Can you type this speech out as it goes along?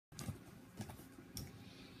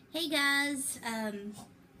Hey guys, I've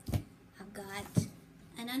got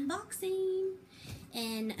an unboxing,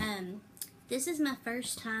 and this is my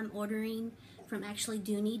first time ordering from actually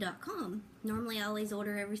Dooney.com. Normally I always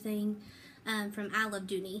order everything from I Love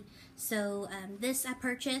Dooney. So this I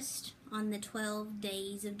purchased on the 12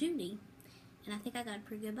 days of Dooney, and I think I got a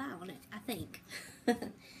pretty good buy on it, I think.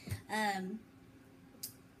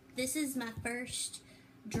 This is my first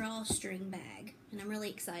drawstring bag, and I'm really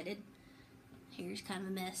excited. Hair's kind of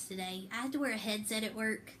a mess today. I had to wear a headset at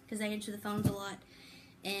work because I answer the phones a lot,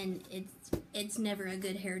 and it's never a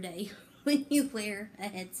good hair day when you wear a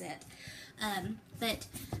headset. But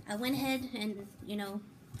I went ahead and,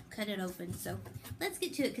 cut it open. So let's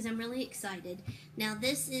get to it because I'm really excited. Now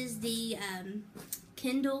this is the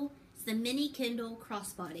Kendall. It's the mini Kendall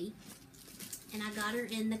crossbody, and I got her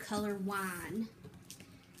in the color wine.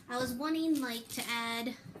 I was wanting to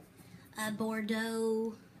add a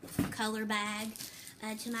Bordeaux color bag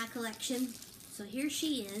to my collection. So here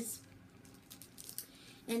she is.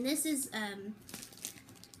 And this is,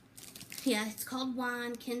 it's called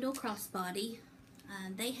Wine Kendall Crossbody.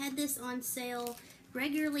 They had this on sale.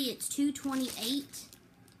 Regularly it's $228. Is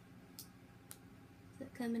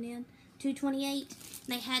that coming in? $228.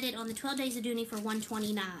 They had it on the 12 Days of Dooney for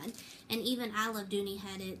 $129. And even I Love Dooney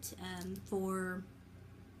had it for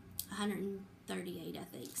 $138, I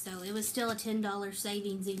think. So it was still a $10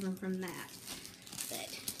 savings even from that.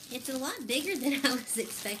 But it's a lot bigger than I was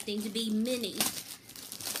expecting to be mini.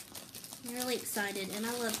 I'm really excited, and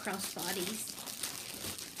I love crossbodies.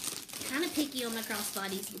 Kind of picky on my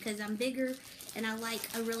crossbodies because I'm bigger and I like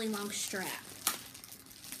a really long strap.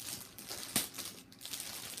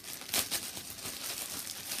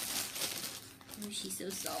 Oh, she's so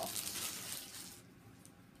soft.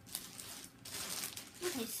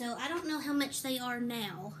 Okay, so I don't know how much they are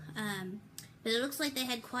now, but it looks like they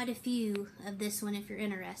had quite a few of this one if you're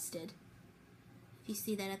interested. If you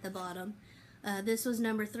see that at the bottom. This was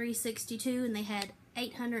number 362, and they had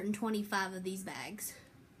 825 of these bags.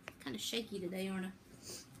 Kind of shaky today, aren't I?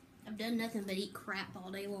 I've done nothing but eat crap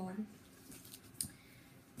all day long.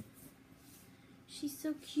 She's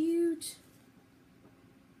so cute.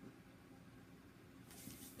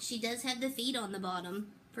 She does have the feet on the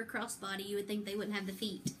bottom. For crossbody, you would think they wouldn't have the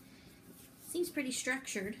feet. Seems pretty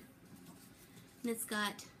structured. And it's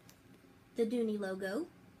got the Dooney logo.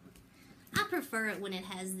 I prefer it when it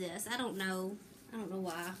has this. I don't know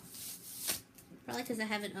why. Probably because I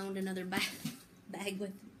haven't owned another bag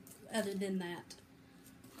with other than that.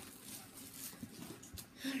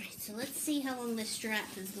 Alright, so let's see how long this strap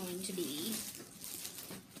is going to be.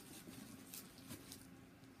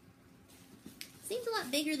 Seems a lot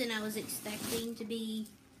bigger than I was expecting to be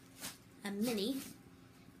a mini.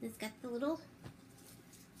 It's got the little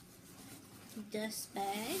dust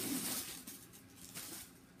bag.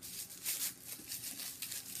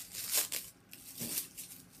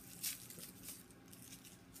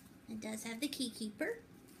 It does have the key keeper.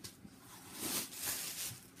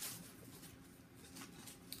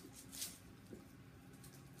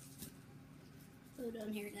 Hold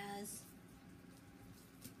on here, guys.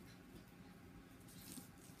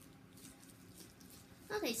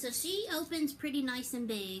 Okay, so she opens pretty nice and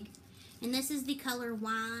big, and this is the color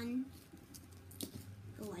wine.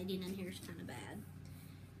 The lighting in here is kind of bad.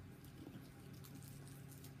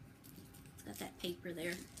 It's got that paper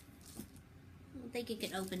there. I don't think it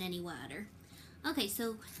could open any wider. Okay,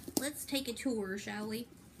 so let's take a tour, shall we?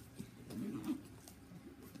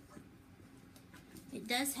 It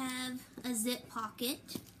does have a zip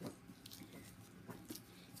pocket,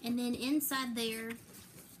 and then inside there,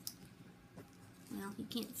 well, you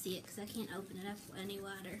can't see it because I can't open it up any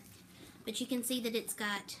wider. But you can see that it's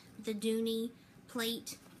got the Dooney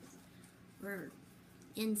plate or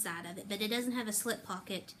inside of it. But it doesn't have a slip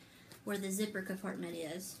pocket where the zipper compartment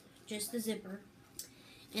is. Just the zipper.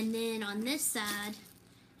 And then on this side,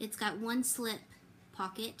 it's got one slip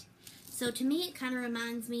pocket. So to me, it kind of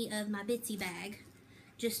reminds me of my Bitsy bag.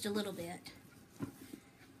 Just a little bit.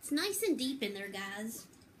 It's nice and deep in there, guys.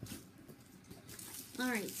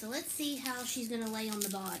 Alright, so let's see how she's going to lay on the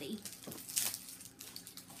body.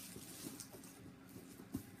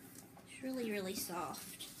 It's really, really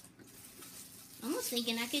soft. I'm almost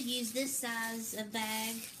thinking I could use this size of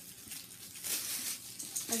bag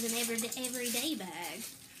as an everyday bag.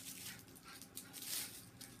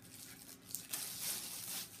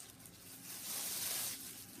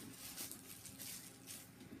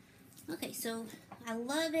 Okay, so I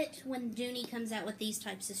love it when Dooney comes out with these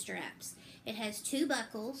types of straps. It has two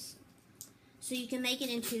buckles, so you can make it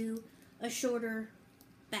into a shorter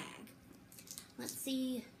bag. Let's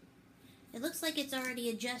see. It looks like it's already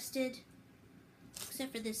adjusted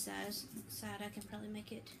Except for this side, I can probably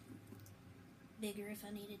make it bigger if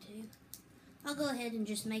I needed to. I'll go ahead and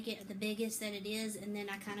just make it the biggest that it is, and then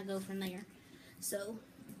I kind of go from there. So,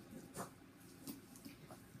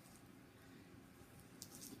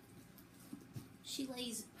 she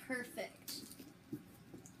lays perfect.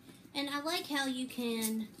 And I like how you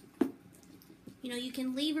can, you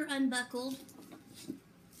can leave her unbuckled.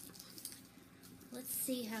 Let's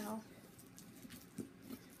see how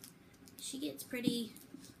she gets pretty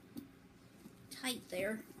tight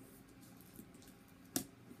there.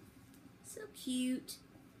 So cute.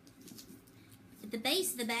 But the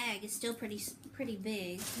base of the bag is still pretty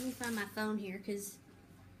big. Let me find my phone here, because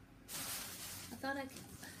I thought I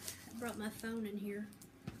brought my phone in here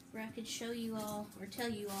where I could show you all, or tell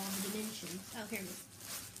you all the dimensions. Oh, here it is.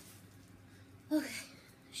 Okay,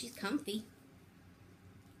 she's comfy.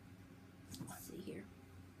 Let's see here.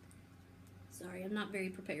 Sorry, I'm not very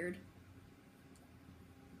prepared.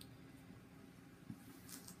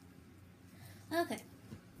 Okay.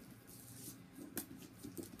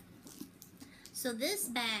 So this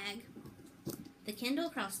bag, the Kendall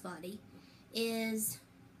crossbody, is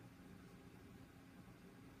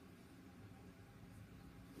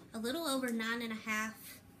a little over 9.5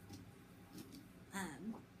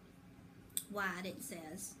 wide, it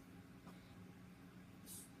says.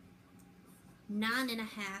 9.5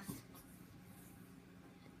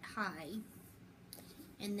 high.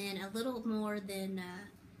 And then a little more than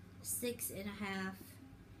 6.5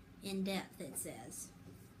 in depth, it says.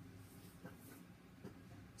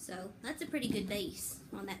 So that's a pretty good base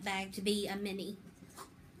on that bag to be a mini.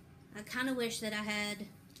 I kind of wish that I had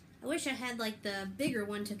like the bigger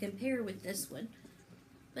one to compare with this one.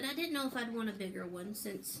 But I didn't know if I'd want a bigger one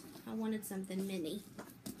since I wanted something mini.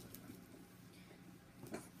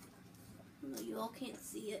 I know you all can't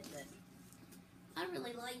see it, but I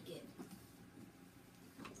really like it.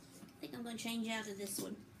 I think I'm going to change out of this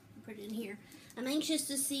one and put it in here. I'm anxious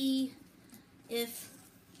to see if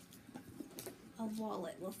a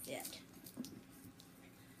wallet will fit.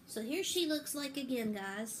 So here she looks like again,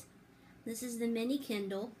 guys. This is the mini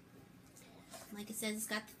Kendall. Like it says, it's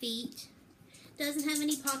got the feet. Doesn't have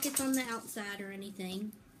any pockets on the outside or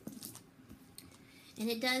anything. And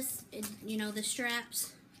it does, the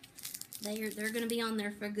straps, they're going to be on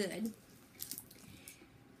there for good.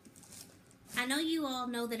 I know you all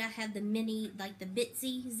know that I have the mini, like the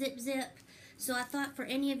Bitsy Zip. So I thought for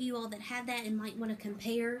any of you all that have that and might want to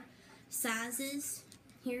compare sizes,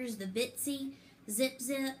 here's the Bitsy Zip,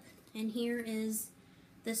 and here is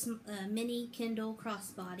this mini Kendall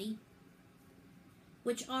crossbody,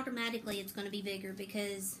 which automatically it's going to be bigger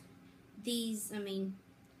because these,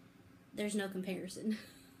 there's no comparison.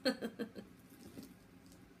 But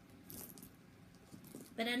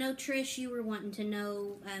I know, Trish, you were wanting to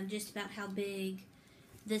know just about how big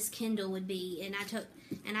this Kendall would be, and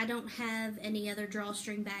I don't have any other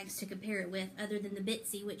drawstring bags to compare it with other than the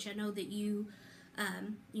Bitsy, which I know that you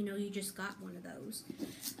just got one of those.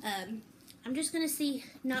 I'm just going to see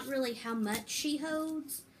not really how much she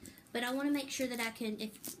holds, but I want to make sure that I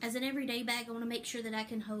can, as an everyday bag, I want to make sure that I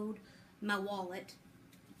can hold my wallet.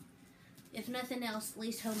 If nothing else, at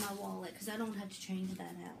least hold my wallet, because I don't have to change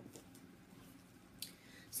that out.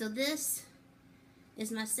 So this is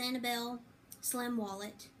my Sanibel Slim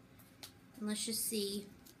wallet. And let's just see.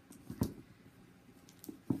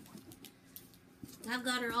 I've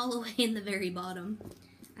got her all the way in the very bottom.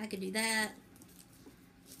 I could do that.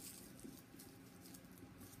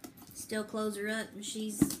 Still close her up, and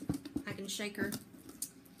I can shake her.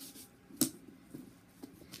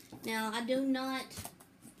 Now, I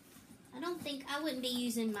wouldn't be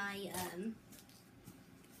using my,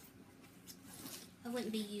 I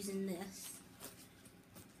wouldn't be using this.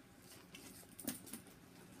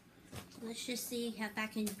 Let's just see if I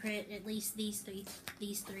can put at least these three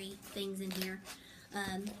things in here.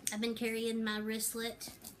 I've been carrying my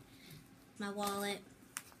wristlet, my wallet,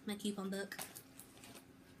 my coupon book.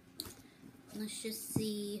 Let's just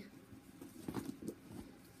see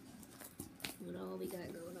what all we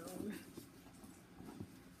got going on.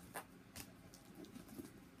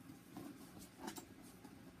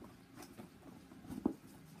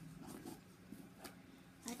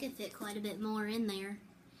 I could fit quite a bit more in there.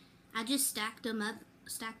 I just stacked them on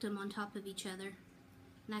top of each other,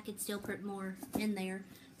 and I could still put more in there.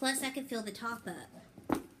 Plus, I could fill the top up.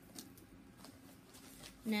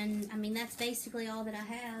 And then, that's basically all that I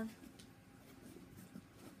have,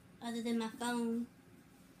 other than my phone.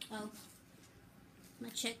 Oh, my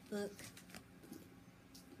checkbook.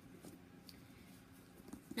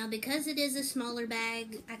 Now, because it is a smaller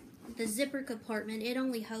bag, the zipper compartment, it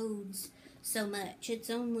only holds so much. It's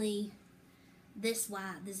only this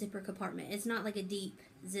wide, the zipper compartment. It's not like a deep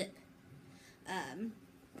zip.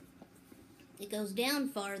 It goes down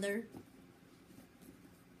farther.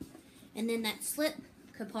 And then that slip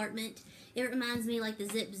compartment, it reminds me like the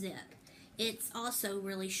zip. It's also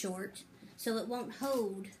really short, so it won't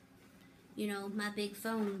hold, you know, my big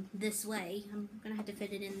phone this way. I'm going to have to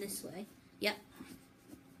fit it in this way. Yep.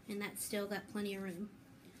 And that's still got plenty of room.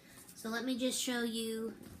 So let me just show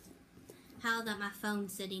you how I got my phone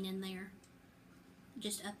sitting in there.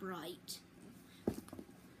 Just upright.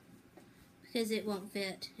 Because it won't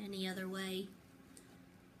fit any other way.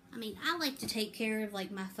 I mean, I like to take care of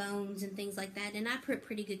like my phones and things like that, and I put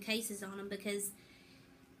pretty good cases on them because,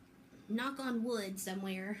 knock on wood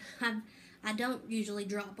somewhere, I don't usually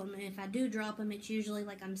drop them, and if I do drop them, it's usually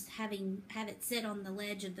like I'm have it sit on the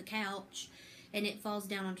ledge of the couch and it falls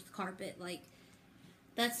down onto the carpet. Like,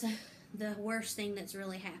 that's the worst thing that's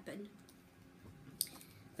really happened.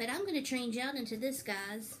 But I'm going to change out into this,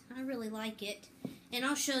 guys. I really like it. And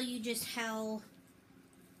I'll show you just how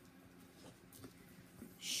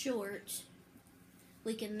short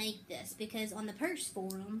we can make this. Because on the purse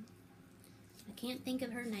forum, I can't think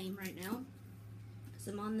of her name right now because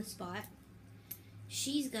I'm on the spot.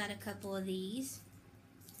 She's got a couple of these.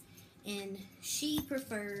 And she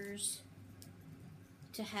prefers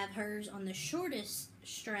to have hers on the shortest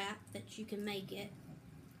strap that you can make it.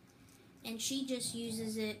 And she just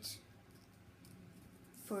uses it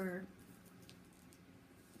for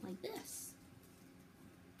like this,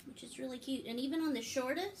 which is really cute. And even on the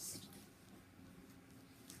shortest,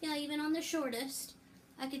 yeah, even on the shortest,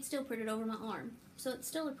 I could still put it over my arm. So it's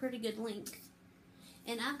still a pretty good length.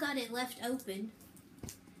 And I've got it left open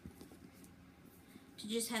to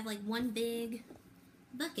just have like one big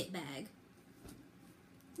bucket bag.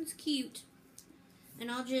 It's cute.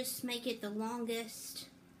 And I'll just make it the longest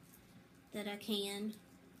that I can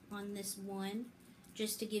on this one,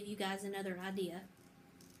 just to give you guys another idea.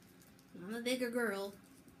 I'm a bigger girl,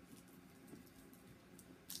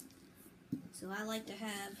 so I like to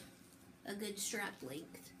have a good strap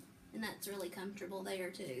length, and that's really comfortable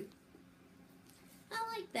there too.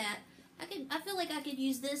 I like that. I feel like I could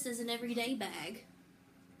use this as an everyday bag.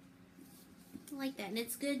 I like that, and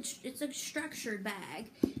it's good. It's a structured bag,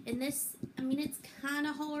 and this, I mean, it's kind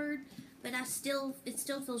of hard, but it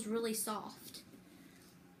still feels really soft.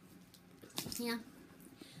 Yeah.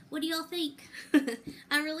 What do y'all think?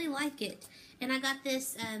 I really like it. And I got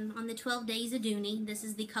this on the 12 Days of Dooney. This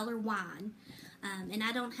is the color wine. And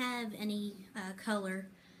I don't have any color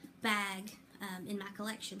bag in my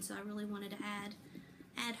collection, so I really wanted to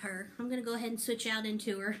add her. I'm going to go ahead and switch out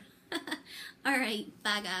into her. Alright,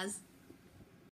 bye guys.